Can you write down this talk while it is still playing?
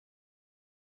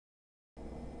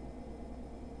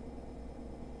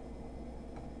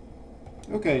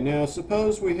Okay, now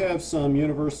suppose we have some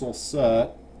universal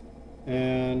set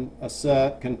and a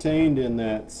set contained in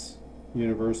that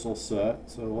universal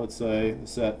set. So let's say the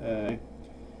set A.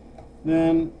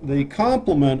 Then the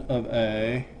complement of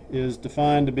A is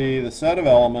defined to be the set of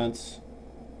elements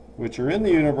which are in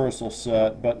the universal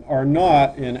set but are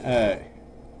not in A.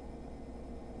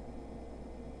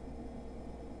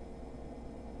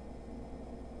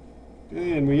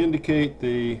 Okay, and we indicate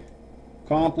the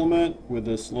complement with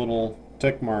this little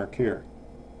tick mark here.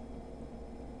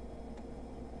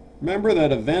 Remember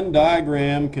that a Venn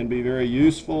diagram can be very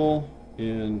useful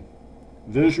in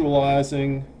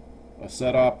visualizing a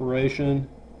set operation.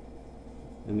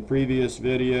 In the previous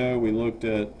video we looked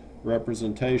at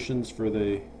representations for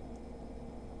the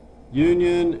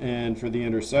union and for the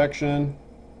intersection.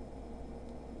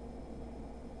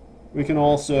 We can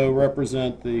also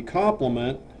represent the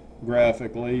complement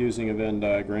graphically using a Venn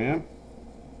diagram.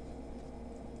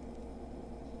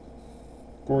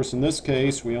 Of course, in this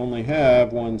case we only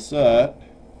have one set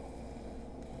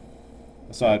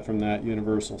aside from that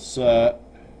universal set.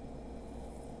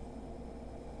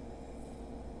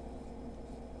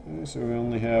 Okay, so we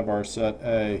only have our set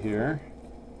A here.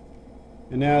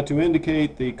 And now to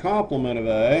indicate the complement of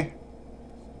A,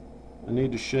 I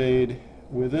need to shade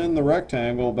within the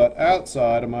rectangle but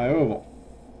outside of my oval.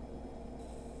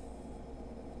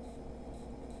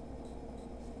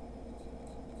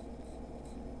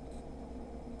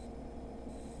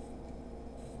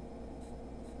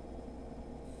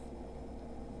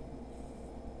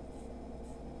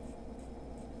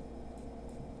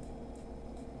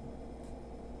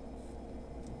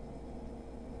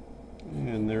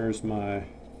 And there's my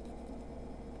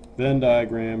Venn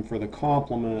diagram for the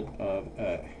complement of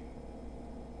A.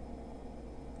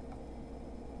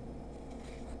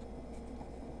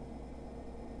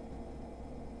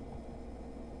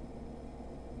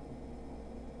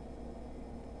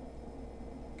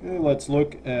 Okay, let's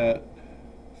look at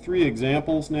 3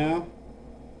 examples now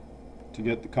to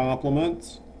get the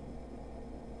complements.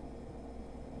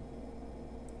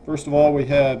 First of all, we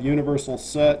have universal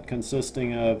set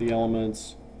consisting of the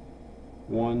elements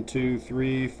 1, 2,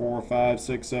 3, 4, 5,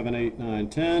 6, 7, 8, 9,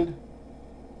 10.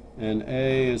 And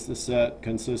A is the set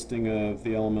consisting of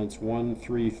the elements 1,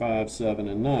 3, 5, 7,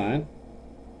 and 9.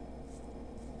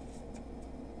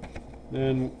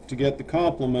 Then to get the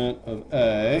complement of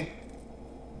A,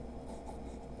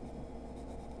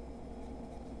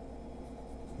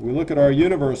 we look at our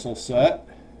universal set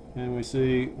and we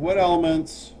see what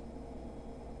elements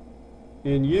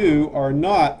in U are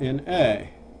not in A.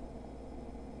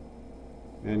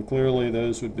 And clearly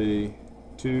those would be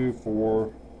 2,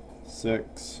 4,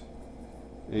 6,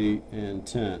 8, and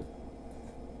 10.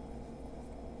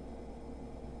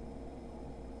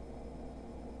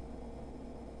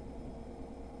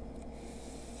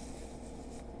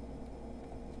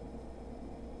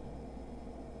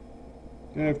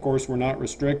 Okay, of course we're not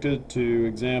restricted to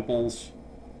examples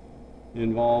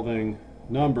involving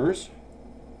numbers.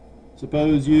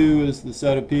 Suppose U is the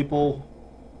set of people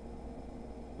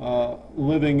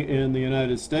living in the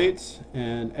United States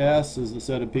and S is the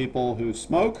set of people who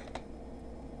smoke.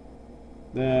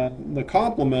 Then the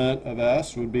complement of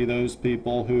S would be those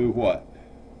people who what?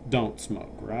 Don't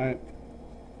smoke, right?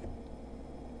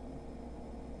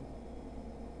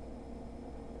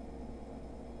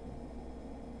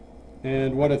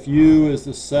 And what if U is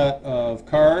the set of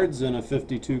cards in a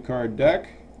 52 card deck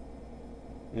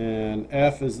and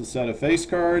F is the set of face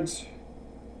cards?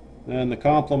 Then the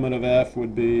complement of F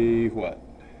would be what?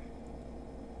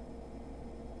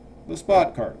 The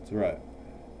spot cards, right.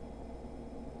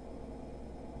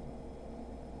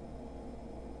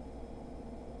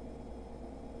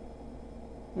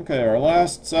 Okay, our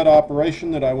last set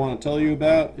operation that I want to tell you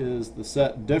about is the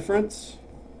set difference,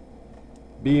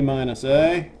 B minus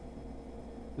A.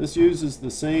 This uses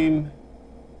the same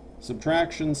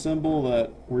subtraction symbol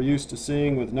that we're used to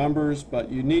seeing with numbers,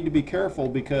 but you need to be careful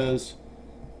because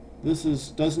this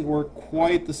doesn't work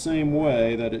quite the same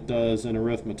way that it does in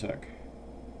arithmetic.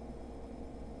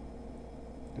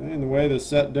 Okay, and the way the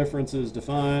set difference is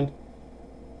defined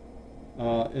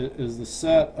is the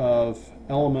set of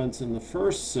elements in the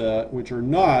first set which are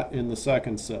not in the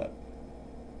second set.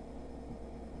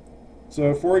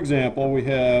 So for example, we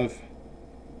have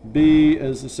B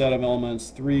as the set of elements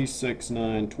 3, 6,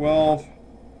 9, 12,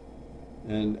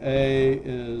 and A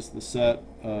is the set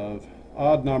of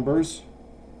odd numbers,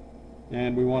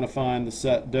 and we want to find the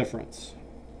set difference.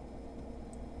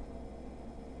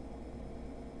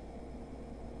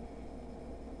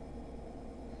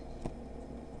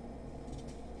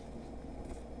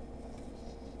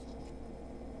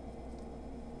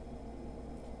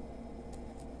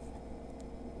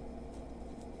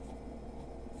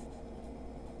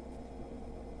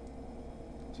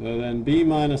 So then B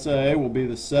minus A will be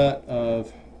the set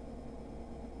of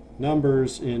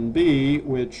numbers in B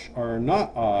which are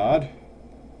not odd,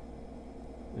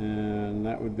 and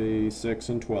that would be 6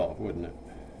 and 12, wouldn't it?